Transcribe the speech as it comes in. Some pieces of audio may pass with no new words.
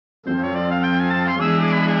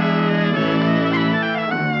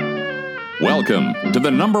Welcome to the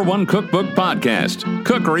 #1 cookbook podcast,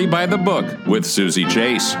 Cookery by the Book, with Susie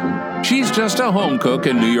Chase. She's just a home cook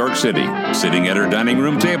in New York City, sitting at her dining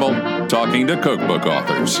room table, talking to cookbook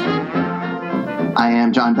authors. I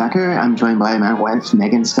am John Becker. I'm joined by my wife,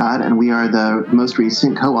 Megan Scott, and we are the most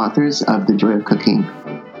recent co-authors of The Joy of Cooking.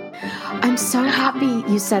 I'm so happy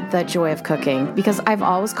you said The Joy of Cooking, because I've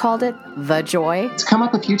always called it The Joy. It's come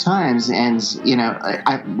up a few times, and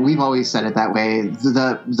we've always said it that way.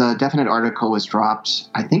 The definite article was dropped,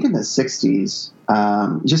 I think, in the 60s,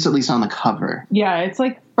 just at least on the cover. Yeah, it's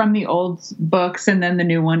like from the old books, and then the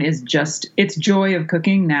new one is it's Joy of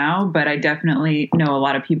Cooking now, but I definitely know a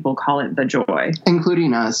lot of people call it The Joy.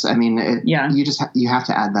 Including us. I mean, you have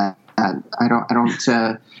to add that. I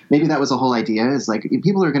don't. Maybe that was the whole idea. Is like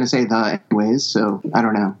people are going to say the anyways. So I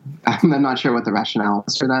don't know. I'm not sure what the rationale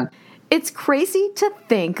is for that. It's crazy to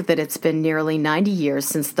think that it's been nearly 90 years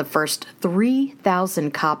since the first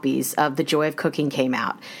 3,000 copies of The Joy of Cooking came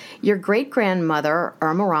out. Your great-grandmother,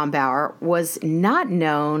 Irma Rombauer, was not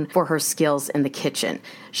known for her skills in the kitchen.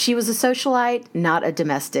 She was a socialite, not a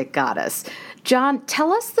domestic goddess. John,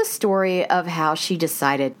 tell us the story of how she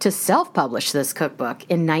decided to self-publish this cookbook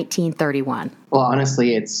in 1931. Well,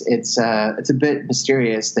 honestly, it's a bit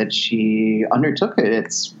mysterious that she undertook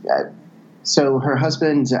it. So her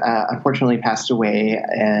husband unfortunately passed away,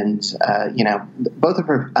 and both of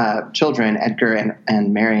her children, Edgar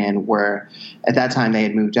and Marion, were at that time they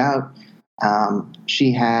had moved out.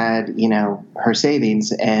 She had, her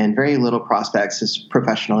savings and very little prospects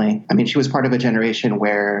professionally. I mean, she was part of a generation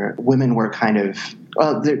where women were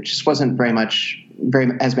there just wasn't very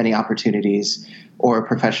as many opportunities or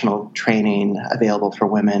professional training available for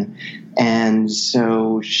women. And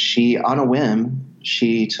so she, on a whim,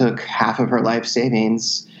 she took half of her life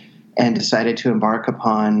savings and decided to embark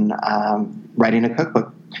upon writing a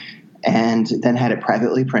cookbook, and then had it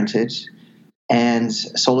privately printed and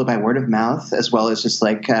sold it by word of mouth, as well as just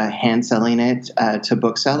hand selling it to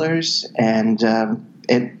booksellers. And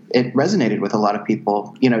it resonated with a lot of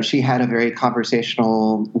people. She had a very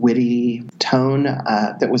conversational, witty tone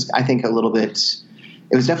that was, I think, it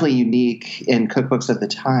was definitely unique in cookbooks of the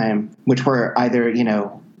time, which were either,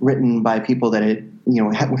 written by people that had,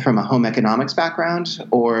 from a home economics background,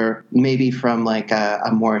 or maybe from a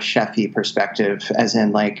more chef-y perspective, as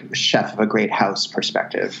in chef of a great house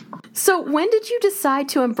perspective. So when did you decide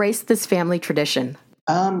to embrace this family tradition?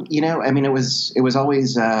 It was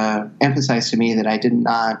always emphasized to me that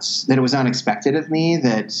that it was not expected of me,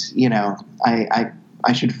 that,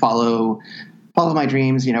 I should follow my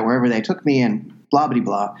dreams, wherever they took me, and blah, blah,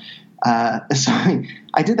 blah. So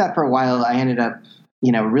I did that for a while. I ended up,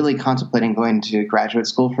 really contemplating going to graduate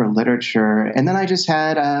school for literature. And then I just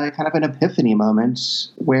had kind of an epiphany moment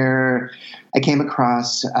where I came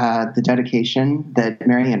across the dedication that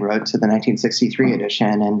Marion wrote to the 1963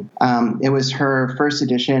 edition. And it was her first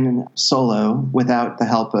edition solo without the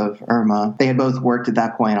help of Irma. They had both worked at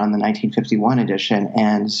that point on the 1951 edition.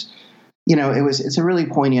 And it's a really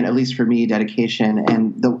poignant, at least for me, dedication.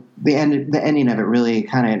 And the ending of it really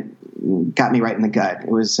kind of got me right in the gut. It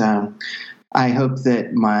was, I hope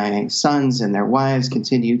that my sons and their wives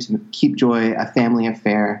continue to keep joy a family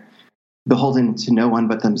affair, beholden to no one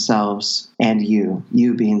but themselves and you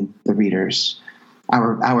being the readers,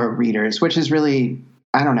 our readers, which is really,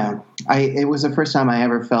 I don't know. It was the first time I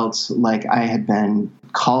ever felt like I had been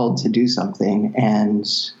called to do something, and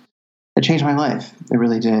it changed my life. It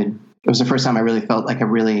really did. It was the first time I really felt like a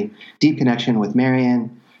really deep connection with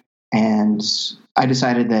Marion, and I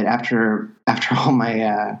decided that after all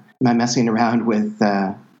my messing around with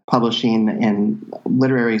publishing in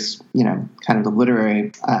literary, kind of the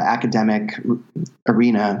literary academic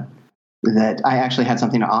arena, that I actually had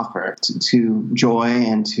something to offer to Joy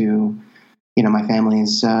and to, my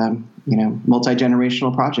family's,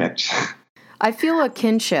 multi-generational project. I feel a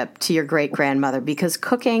kinship to your great-grandmother, because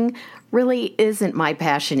cooking really isn't my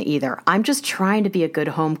passion either. I'm just trying to be a good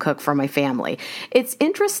home cook for my family. It's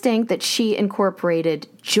interesting that she incorporated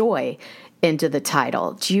joy into the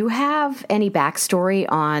title. Do you have any backstory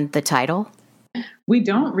on the title? We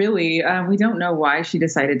don't really. We don't know why she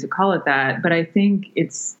decided to call it that, but I think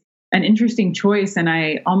it's an interesting choice, and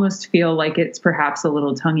I almost feel like it's perhaps a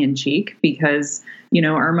little tongue-in-cheek, because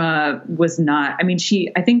Irma was not,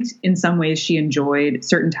 I think in some ways she enjoyed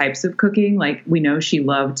certain types of cooking. Like, we know she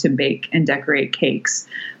loved to bake and decorate cakes,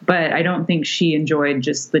 but I don't think she enjoyed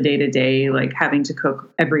just the day-to-day, having to cook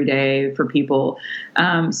every day for people.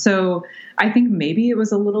 So I think maybe it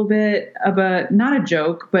was a little bit of not a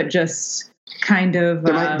joke, but just kind of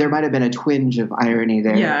there might have been a twinge of irony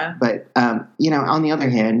there. Yeah. But on the other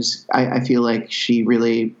hand, I feel like she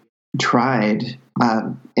really tried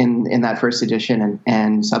in that first edition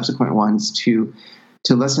and subsequent ones to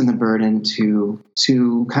lessen the burden,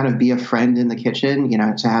 to kind of be a friend in the kitchen,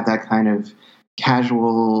 to have that kind of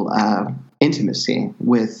casual intimacy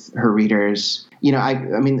with her readers. I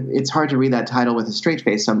mean, it's hard to read that title with a straight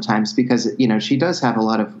face sometimes because, she does have a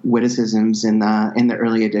lot of witticisms in the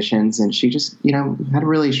early editions, and she just, had a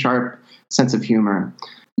really sharp sense of humor.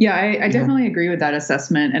 Yeah, I definitely agree with that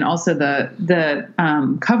assessment. And also the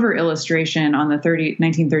cover illustration on the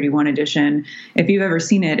 1931 edition, if you've ever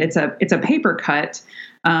seen it, it's a paper cut,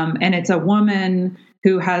 and it's a woman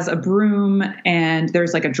who has a broom, and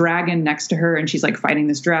there's like a dragon next to her, and she's like fighting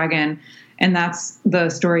this dragon. And that's the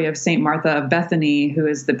story of St. Martha of Bethany, who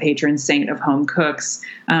is the patron saint of home cooks,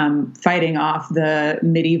 fighting off the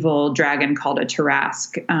medieval dragon called a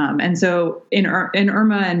Tarrasque. And so in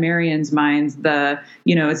Irma and Marion's minds,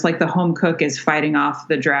 it's like the home cook is fighting off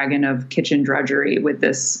the dragon of kitchen drudgery with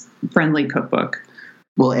this friendly cookbook.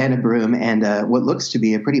 Well, and a broom and what looks to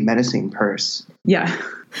be a pretty menacing purse. Yeah.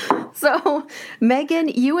 So, Megan,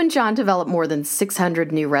 you and John developed more than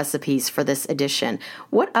 600 new recipes for this edition.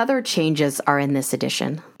 What other changes are in this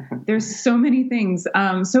edition? There's so many things.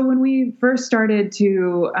 So when we first started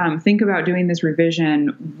to think about doing this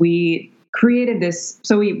revision, we created this.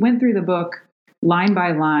 So we went through the book line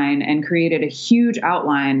by line and created a huge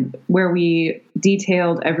outline where we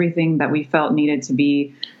detailed everything that we felt needed to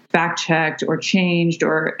be fact-checked or changed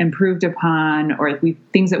or improved upon, or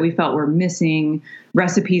things that we felt were missing,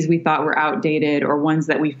 recipes we thought were outdated, or ones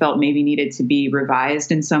that we felt maybe needed to be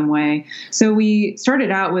revised in some way. So we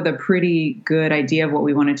started out with a pretty good idea of what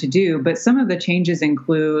we wanted to do, but some of the changes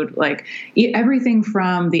include everything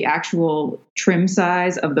from the actual trim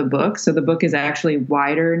size of the book. So the book is actually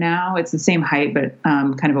wider now. It's the same height, but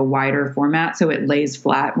kind of a wider format. So it lays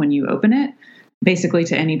flat when you open it, basically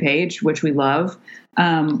to any page, which we love.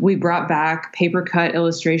 We brought back paper cut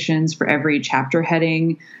illustrations for every chapter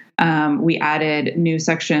heading. We added new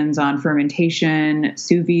sections on fermentation,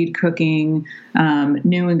 sous vide cooking,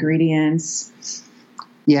 new ingredients.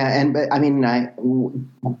 Yeah, but I mean,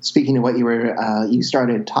 speaking to what you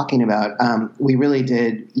started talking about, we really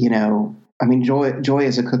did, Joy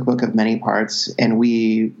is a cookbook of many parts, and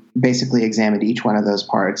we basically examined each one of those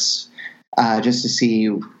parts just to see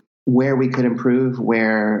where we could improve,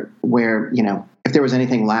 where if there was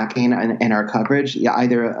anything lacking in our coverage,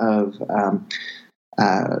 either of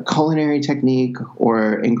culinary technique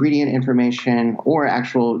or ingredient information or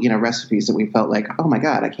actual, recipes that we felt like, oh my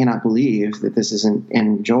God, I cannot believe that this isn't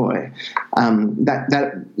in Joy. A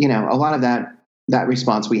lot of that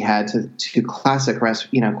response we had to classic,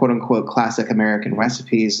 quote unquote, classic American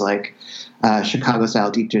recipes like Chicago style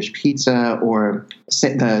deep dish pizza or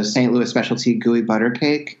the St. Louis specialty gooey butter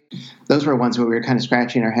cake. Those were ones where we were kind of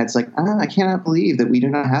scratching our heads like, I cannot believe that we do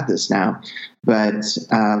not have this now. But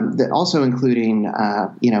that also including,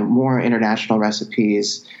 more international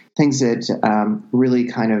recipes, things that really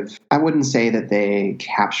kind of, I wouldn't say that they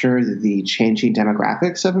capture the changing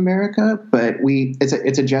demographics of America, but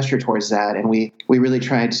it's a gesture towards that. And we really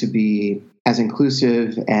tried to be as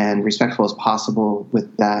inclusive and respectful as possible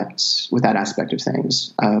with that aspect of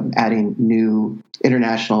things, adding new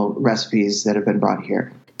international recipes that have been brought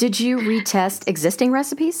here. Did you retest existing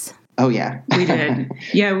recipes? Oh, yeah. We did.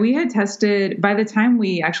 Yeah, we had tested, by the time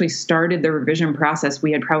we actually started the revision process,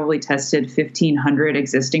 we had probably tested 1,500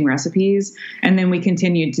 existing recipes, and then we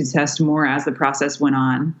continued to test more as the process went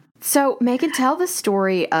on. So, Megan, tell the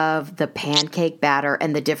story of the pancake batter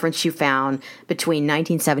and the difference you found between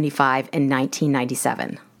 1975 and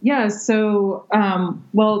 1997. Yeah, so,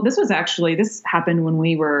 this happened when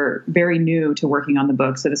we were very new to working on the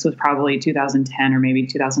book. So this was probably 2010 or maybe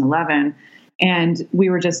 2011. And we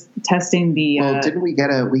were just testing the... Well, didn't we get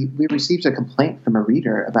we received a complaint from a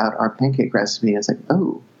reader about our pancake recipe. It's like,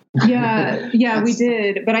 oh... Yeah, we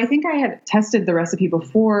did. But I think I had tested the recipe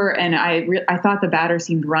before, and I thought the batter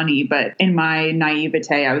seemed runny. But in my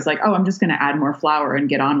naivete, I was like, oh, I'm just going to add more flour and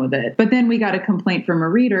get on with it. But then we got a complaint from a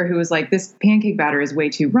reader who was like, this pancake batter is way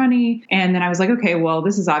too runny. And then I was like, okay, well,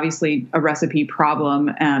 this is obviously a recipe problem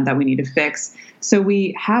that we need to fix. So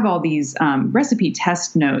we have all these recipe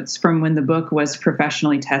test notes from when the book was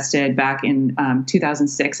professionally tested back in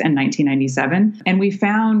 2006 and 1997. And we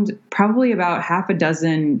found probably about half a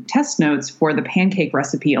dozen written test notes for the pancake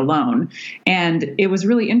recipe alone. And it was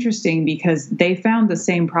really interesting because they found the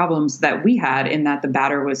same problems that we had in that the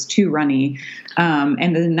batter was too runny.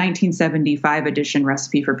 And the 1975 edition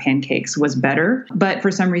recipe for pancakes was better, but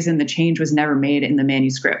for some reason the change was never made in the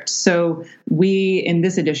manuscript. So in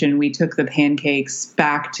this edition, we took the pancakes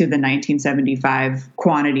back to the 1975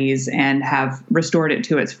 quantities and have restored it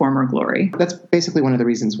to its former glory. That's basically one of the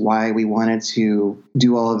reasons why we wanted to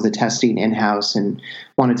do all of the testing in-house and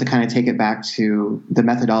wanted to kind of take it back to the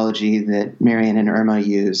methodology that Marian and Irma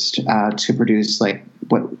used to produce like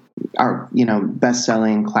what our,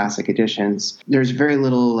 best-selling classic editions. There's very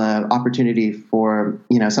little opportunity for,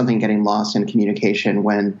 something getting lost in communication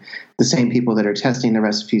when the same people that are testing the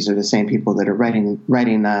recipes are the same people that are writing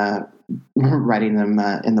them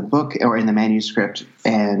in the book or in the manuscript.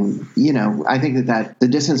 And, I think that the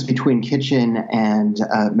distance between kitchen and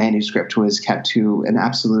manuscript was kept to an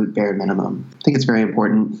absolute bare minimum. I think it's very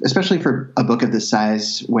important, especially for a book of this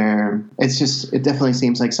size where it definitely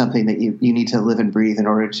seems like something that you need to live and breathe in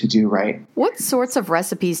order to do right. What sorts of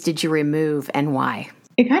recipes did you remove and why?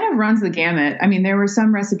 It kind of runs the gamut. I mean, there were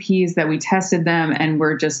some recipes that we tested them and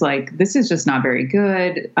were just like, this is just not very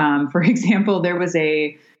good. For example, there was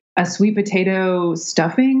a sweet potato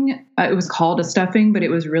stuffing. It was called a stuffing, but it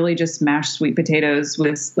was really just mashed sweet potatoes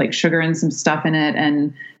with like sugar and some stuff in it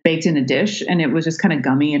and baked in a dish. And it was just kind of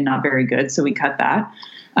gummy and not very good. So we cut that.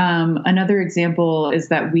 Another example is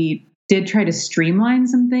that we did try to streamline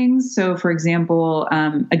some things. So for example,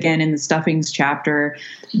 again, in the stuffings chapter,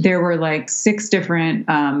 there were like 6 different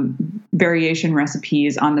variation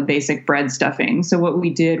recipes on the basic bread stuffing. So what we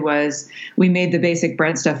did was we made the basic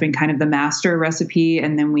bread stuffing kind of the master recipe,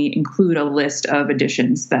 and then we include a list of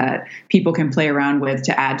additions that people can play around with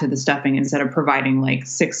to add to the stuffing instead of providing like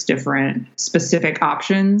 6 different specific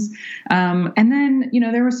options. And then,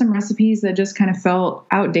 there were some recipes that just kind of felt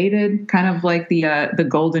outdated, kind of like the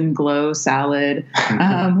Golden Glow salad.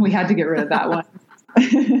 We had to get rid of that one.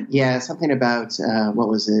 Yeah, something about what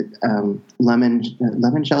was it? Lemon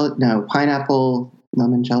gelatin? No, pineapple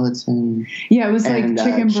lemon gelatin. Yeah, it was like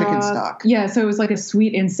chicken broth. Chicken stock. Yeah, so it was like a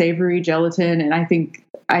sweet and savory gelatin, and I think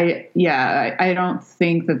I don't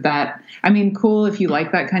think that. I mean, cool if you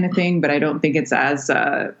like that kind of thing, but I don't think it's as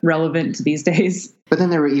relevant these days. But then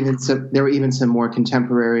there were even some more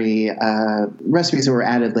contemporary recipes that were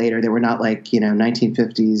added later. They were not like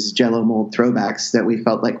 1950s Jell-O mold throwbacks that we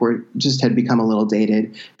felt like had become a little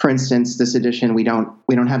dated. For instance, this edition we don't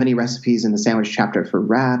have any recipes in the sandwich chapter for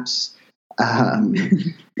wraps.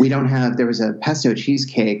 We don't have. There was a pesto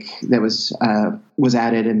cheesecake that was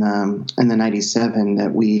added in the 97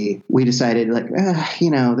 that we decided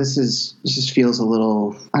this just feels a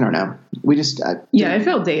little, I don't know. We just it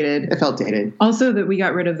felt dated. It felt dated. Also, that we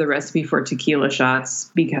got rid of the recipe for tequila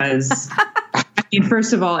shots because.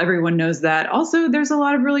 First of all, everyone knows that. Also, there's a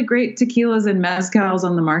lot of really great tequilas and mezcals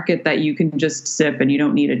on the market that you can just sip and you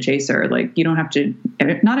don't need a chaser. Like, you don't have to,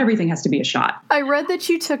 not everything has to be a shot. I read that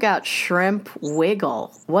you took out shrimp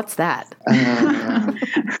wiggle. What's that?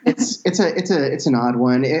 It's an odd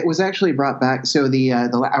one. It was actually brought back. So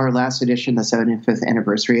our last edition, the 75th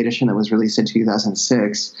anniversary edition that was released in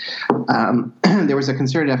 2006, there was a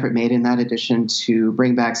concerted effort made in that edition to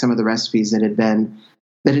bring back some of the recipes that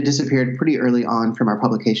had disappeared pretty early on from our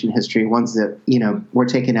publication history, ones that, were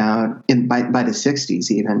taken out by the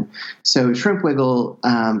 60s even. So shrimp wiggle,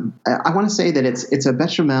 I want to say that it's a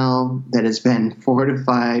bechamel that has been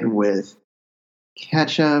fortified with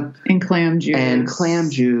ketchup and clam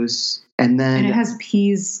juice. And then it has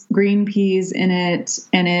green peas in it,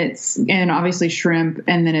 and obviously shrimp,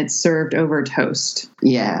 and then it's served over toast.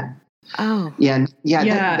 Yeah. Oh. Yeah.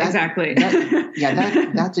 Exactly.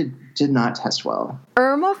 That did not test well.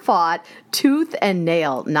 Irma fought tooth and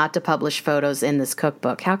nail not to publish photos in this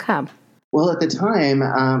cookbook. How come? Well, at the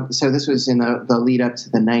time, so this was in the lead up to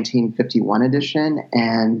the 1951 edition,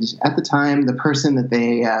 and at the time, the person that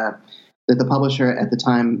the publisher at the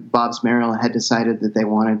time, Bob's Merrill, had decided that they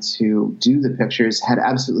wanted to do the pictures, had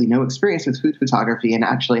absolutely no experience with food photography, and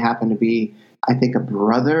actually happened to be, I think, a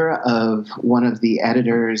brother of one of the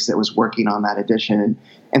editors that was working on that edition.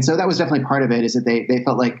 And so that was definitely part of it, is that they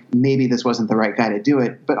felt like maybe this wasn't the right guy to do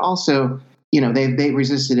it. But also, they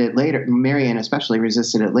resisted it later. Marian especially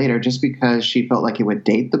resisted it later just because she felt like it would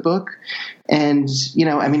date the book. And,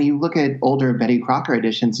 you look at older Betty Crocker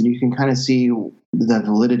editions and you can kind of see the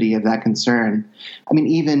validity of that concern. I mean,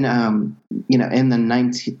 even, in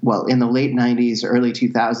the late 90s, early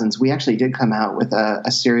 2000s, we actually did come out with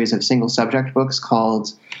a series of single subject books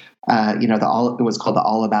called It was called the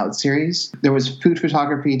All About series. There was food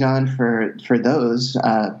photography done for those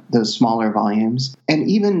smaller volumes, and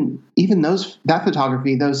even that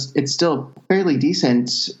photography, it's still fairly decent.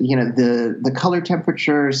 The color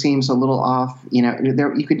temperature seems a little off.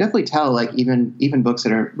 You could definitely tell, like even books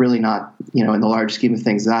that are really not, in the large scheme of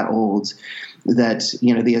things, that old, that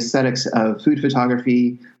the aesthetics of food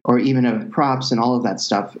photography or even of props and all of that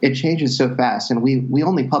stuff, it changes so fast. And we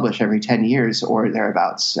only publish every 10 years or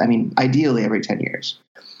thereabouts. I mean, ideally every 10 years.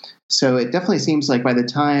 So it definitely seems like by the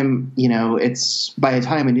time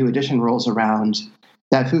a new edition rolls around,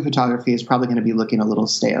 that food photography is probably going to be looking a little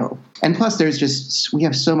stale. And plus we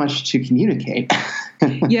have so much to communicate.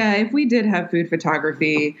 Yeah, if we did have food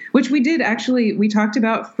photography, which we did actually, we talked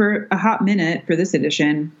about for a hot minute for this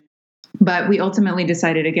edition, but we ultimately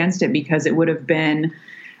decided against it because it would have been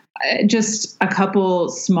just a couple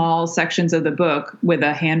small sections of the book with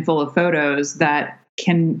a handful of photos that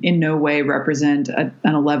can in no way represent an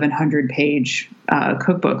 1,100-page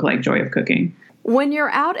cookbook like Joy of Cooking. When you're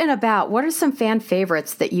out and about, what are some fan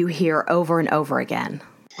favorites that you hear over and over again?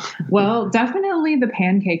 Well, definitely the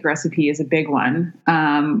pancake recipe is a big one.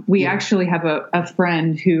 We actually have a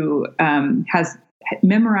friend who has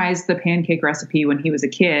memorized the pancake recipe when he was a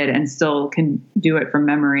kid and still can do it from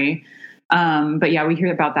memory. But yeah, we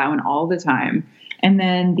hear about that one all the time. And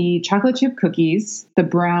then the chocolate chip cookies, the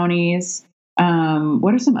brownies.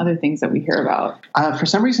 What are some other things that we hear about? For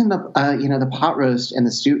some reason, the pot roast and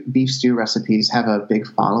the beef stew recipes have a big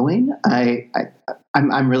following.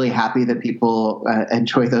 I'm really happy that people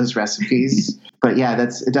enjoy those recipes. But yeah,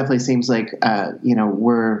 it definitely seems like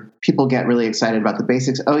where people get really excited about the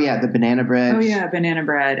basics. Oh yeah, the banana bread. Oh yeah, banana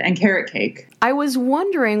bread and carrot cake. I was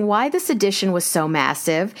wondering why this edition was so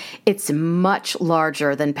massive. It's much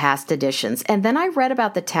larger than past editions. And then I read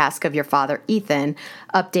about the task of your father, Ethan,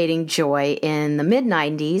 updating Joy in the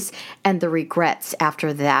mid-90s and the regrets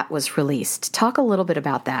after that was released. Talk a little bit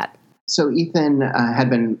about that. So Ethan had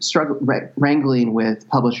been wrangling with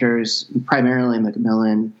publishers, primarily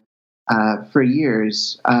Macmillan, for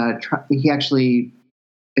years. He actually,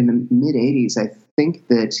 in the mid-'80s, I think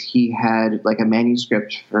that he had like a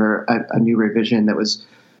manuscript for a new revision that was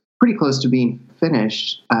pretty close to being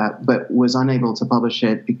finished, but was unable to publish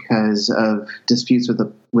it because of disputes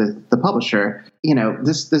with the publisher.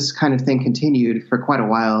 This kind of thing continued for quite a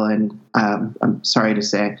while, and I'm sorry to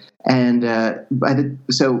say. And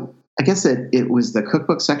so I guess it was the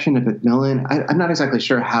cookbook section of Macmillan. I'm not exactly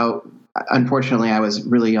sure how. Unfortunately, I was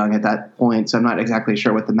really young at that point, so I'm not exactly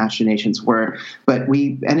sure what the machinations were. But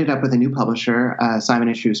we ended up with a new publisher,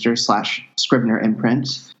 Simon & Schuster / Scribner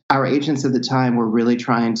Imprint. Our agents at the time were really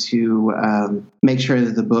trying to make sure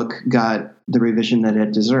that the book got the revision that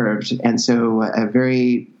it deserved. And so a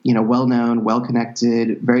very well-known,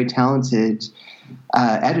 well-connected, very talented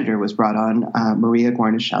editor was brought on, Maria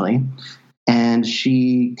Guarnaschelli. And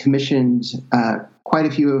she commissioned quite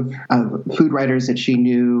a few of food writers that she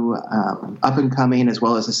knew, up and coming as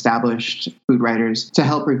well as established food writers, to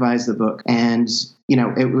help revise the book. And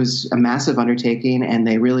it was a massive undertaking, and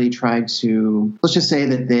they really tried to, let's just say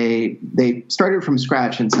that they started from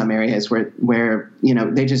scratch in some areas where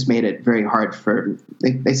they just made it very hard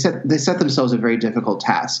they set themselves a very difficult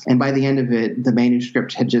task. And by the end of it, the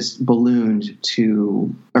manuscript had just ballooned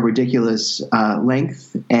to a ridiculous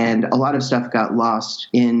length, and a lot of stuff got lost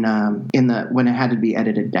when it had to be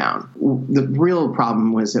edited down. The real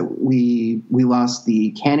problem was that we lost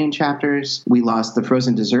the canning chapters, we lost the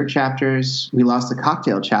frozen dessert chapters, we lost the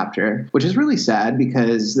cocktail chapter, which is really sad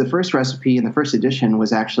because the first recipe in the first edition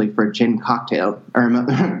was actually for gin cocktail, or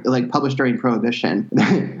like published during Prohibition.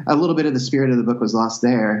 A little bit of the spirit of the book was lost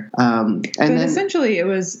there. Essentially it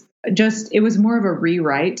was more of a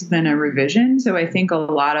rewrite than a revision. So I think a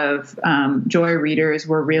lot of Joy readers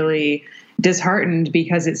were really disheartened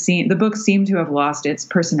because the book seemed to have lost its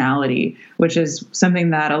personality, which is something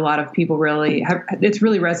that a lot of people it's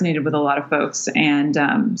really resonated with a lot of folks.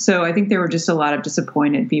 And so I think there were just a lot of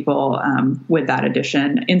disappointed people with that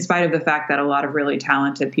edition, in spite of the fact that a lot of really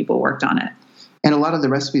talented people worked on it. And a lot of the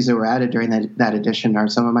recipes that were added during that edition are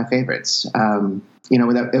some of my favorites.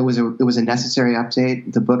 It was a necessary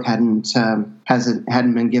update. The book hadn't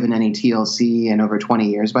been given any TLC in over 20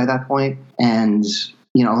 years by that point, and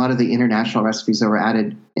a lot of the international recipes that were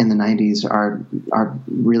added in the 90s are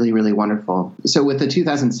really, really wonderful. So with the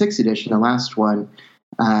 2006 edition, the last one,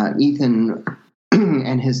 Ethan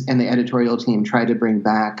and the editorial team tried to bring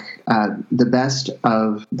back the best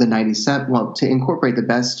of the 97, well, to incorporate the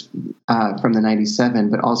best from the 97,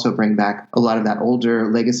 but also bring back a lot of that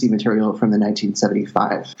older legacy material from the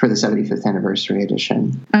 1975 for the 75th anniversary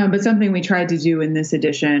edition. But something we tried to do in this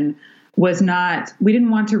edition was not, we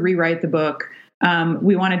didn't want to rewrite the book.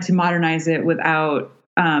 We wanted to modernize it without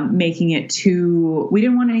making it we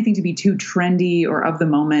didn't want anything to be too trendy or of the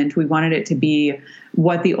moment. We wanted it to be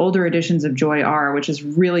what the older editions of Joy are, which is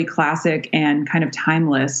really classic and kind of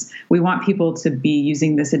timeless. We want people to be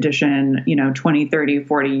using this edition, 20, 30,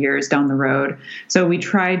 40 years down the road. So we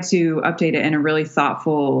tried to update it in a really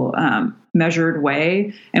thoughtful, measured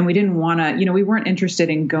way. And we didn't want to, we weren't interested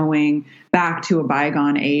in going back to a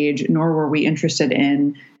bygone age, nor were we interested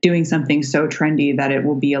in doing something so trendy that it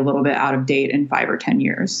will be a little bit out of date in 5 or 10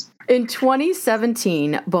 years. In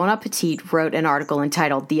 2017, Bon Appetit wrote an article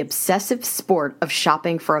entitled The Obsessive Sport of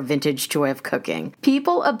Shopping for a Vintage Joy of Cooking.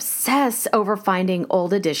 People obsess over finding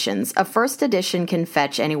old editions. A first edition can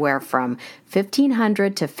fetch anywhere from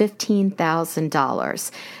 $1,500 to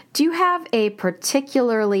 $15,000. Do you have a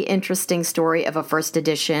particularly interesting story of a first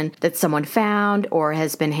edition that someone found or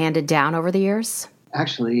has been handed down over the years?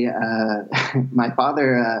 Actually, my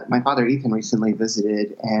father Ethan recently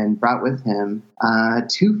visited and brought with him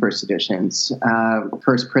 2 first editions.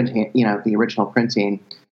 First printing, the original printing,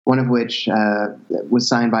 one of which was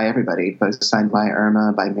signed by everybody, both signed by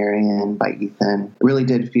Irma, by Marion, by Ethan. It really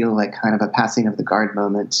did feel like kind of a passing of the guard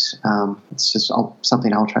moment. It's just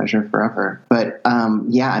something I'll treasure forever. But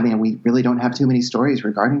we really don't have too many stories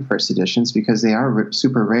regarding first editions because they are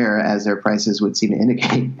super rare, as their prices would seem to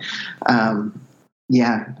indicate.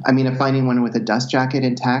 Finding one with a dust jacket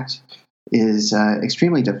intact is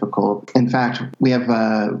extremely difficult. In fact, we have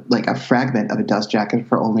a fragment of a dust jacket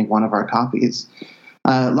for only one of our copies.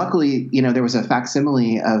 Luckily, there was a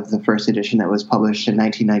facsimile of the first edition that was published in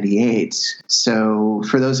 1998. So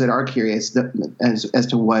for those that are curious as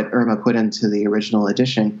to what Irma put into the original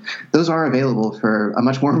edition, those are available for a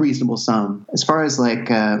much more reasonable sum. As far as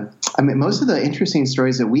most of the interesting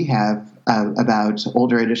stories that we have about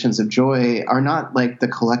older editions of Joy are not like the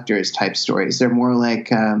collector's type stories. They're more like,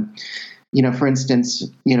 for instance,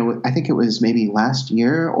 I think it was maybe last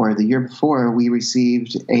year or the year before, we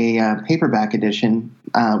received a paperback edition,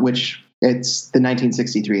 which it's the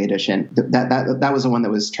 1963 edition. That was the one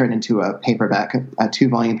that was turned into a paperback, a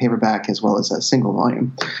 2-volume paperback, as well as a single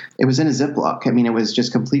volume. It was in a Ziploc. It was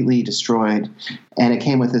just completely destroyed. And it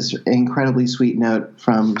came with this incredibly sweet note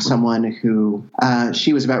from someone who,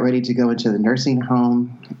 she was about ready to go into the nursing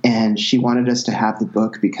home, and she wanted us to have the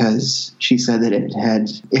book because she said that it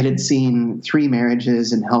had seen 3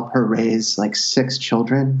 marriages and helped her raise 6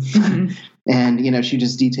 children. Mm-hmm. And, she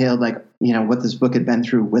just detailed what this book had been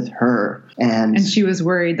through with her. And she was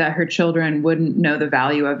worried that her children wouldn't know the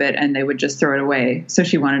value of it and they would just throw it away. So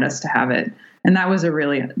she wanted us to have it. And that was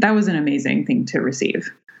an amazing thing to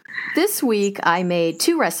receive. This week, I made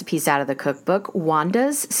 2 recipes out of the cookbook: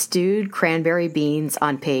 Wanda's stewed cranberry beans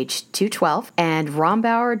on page 212 and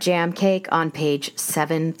Rombauer jam cake on page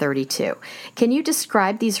 732. Can you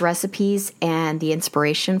describe these recipes and the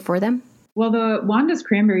inspiration for them? Well, the Wanda's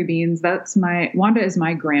cranberry beans, Wanda is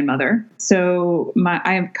my grandmother. So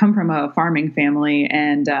I come from a farming family,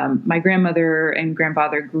 and my grandmother and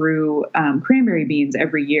grandfather grew cranberry beans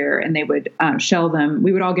every year, and they would shell them.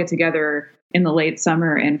 We would all get together in the late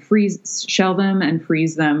summer and shell them and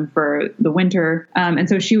freeze them for the winter. And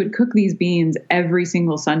so she would cook these beans every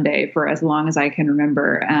single Sunday for as long as I can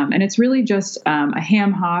remember. And it's really just a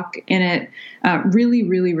ham hock in it. Really,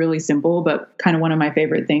 really, really simple, but kind of one of my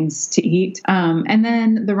favorite things to eat. And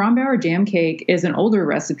then the Rombauer jam cake is an older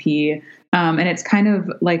recipe. And it's kind of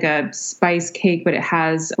like a spice cake, but it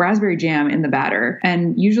has raspberry jam in the batter.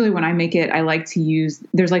 And usually when I make it, I like to use,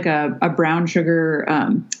 there's like a brown sugar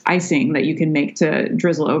icing that you can make to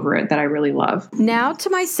drizzle over it that I really love. Now to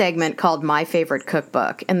my segment called My Favorite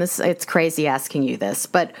Cookbook. And it's crazy asking you this,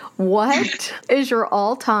 but what is your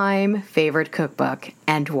all-time favorite cookbook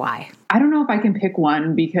and why? I don't know if I can pick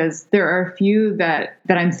one because there are a few that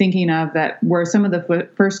I'm thinking of that were some of the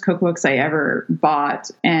first cookbooks I ever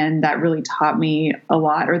bought and that really taught me a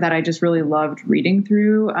lot, or that I just really loved reading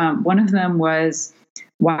through. One of them was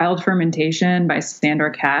Wild Fermentation by Sandor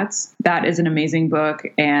Katz. That is an amazing book,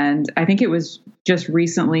 and I think it was just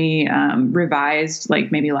recently revised,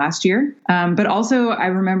 like maybe last year. But also I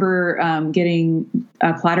remember getting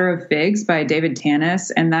A Platter of Figs by David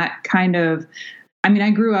Tanis, and that kind of,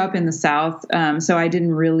 I grew up in the South, so I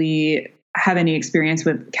didn't really have any experience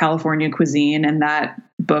with California cuisine, and that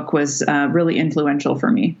book was really influential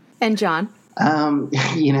for me. And John?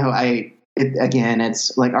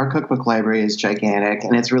 It's like our cookbook library is gigantic,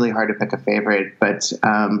 and it's really hard to pick a favorite, but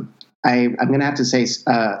I'm going to have to say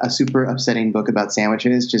a super upsetting book about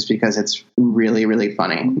sandwiches just because it's really, really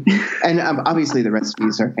funny. And obviously the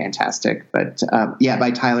recipes are fantastic. But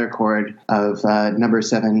by Tyler Cord of Number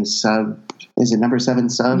 7 Sub is it number 7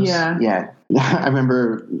 subs? Yeah. I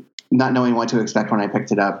remember not knowing what to expect when I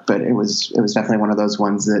picked it up, but it was definitely one of those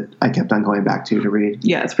ones that I kept on going back to read.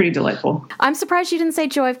 Yeah, it's pretty delightful. I'm surprised you didn't say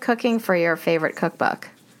Joy of Cooking for your favorite cookbook.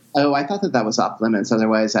 Oh, I thought that was off limits.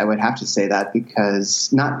 Otherwise, I would have to say that,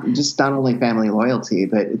 because not only family loyalty,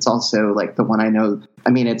 but it's also like the one I know. I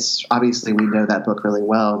mean, it's obviously we know that book really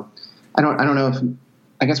well. I don't know if,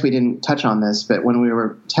 I guess we didn't touch on this, but when we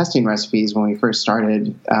were testing recipes, when we first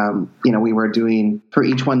started, we were doing, for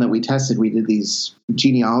each one that we tested, we did these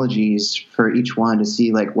genealogies for each one to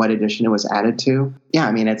see like what edition it was added to. Yeah,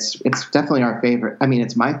 I mean, it's definitely our favorite. I mean,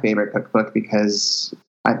 it's my favorite cookbook because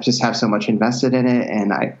I just have so much invested in it,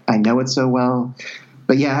 and I know it so well.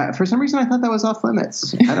 But yeah, for some reason, I thought that was off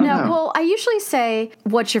limits. I don't know. Well, I usually say,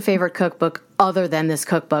 what's your favorite cookbook other than this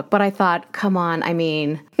cookbook? But I thought, come on, I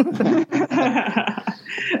mean. No.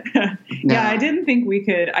 Yeah, I didn't think we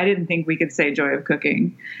could say Joy of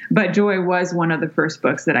Cooking. But Joy was one of the first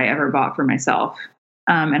books that I ever bought for myself.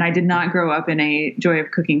 And I did not grow up in a Joy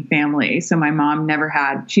of Cooking family. So my mom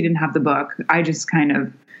she didn't have the book. I just kind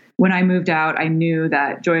of, when I moved out, I knew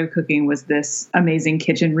that Joy of Cooking was this amazing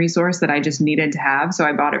kitchen resource that I just needed to have. So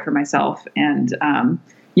I bought it for myself and,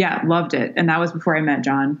 loved it. And that was before I met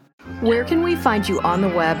John. Where can we find you on the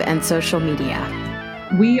web and social media?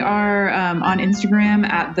 We are on Instagram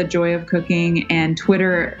at The Joy of Cooking, and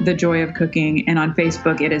Twitter, The Joy of Cooking, and on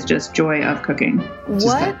Facebook, it is just Joy of Cooking.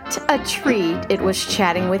 What a treat it was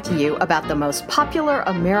chatting with you about the most popular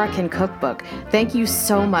American cookbook. Thank you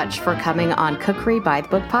so much for coming on Cookery by the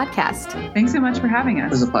Book podcast. Thanks so much for having us.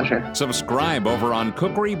 It was a pleasure. Subscribe over on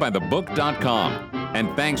cookerybythebook.com.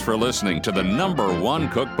 And thanks for listening to the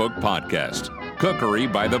 #1 cookbook podcast, Cookery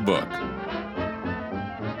by the Book.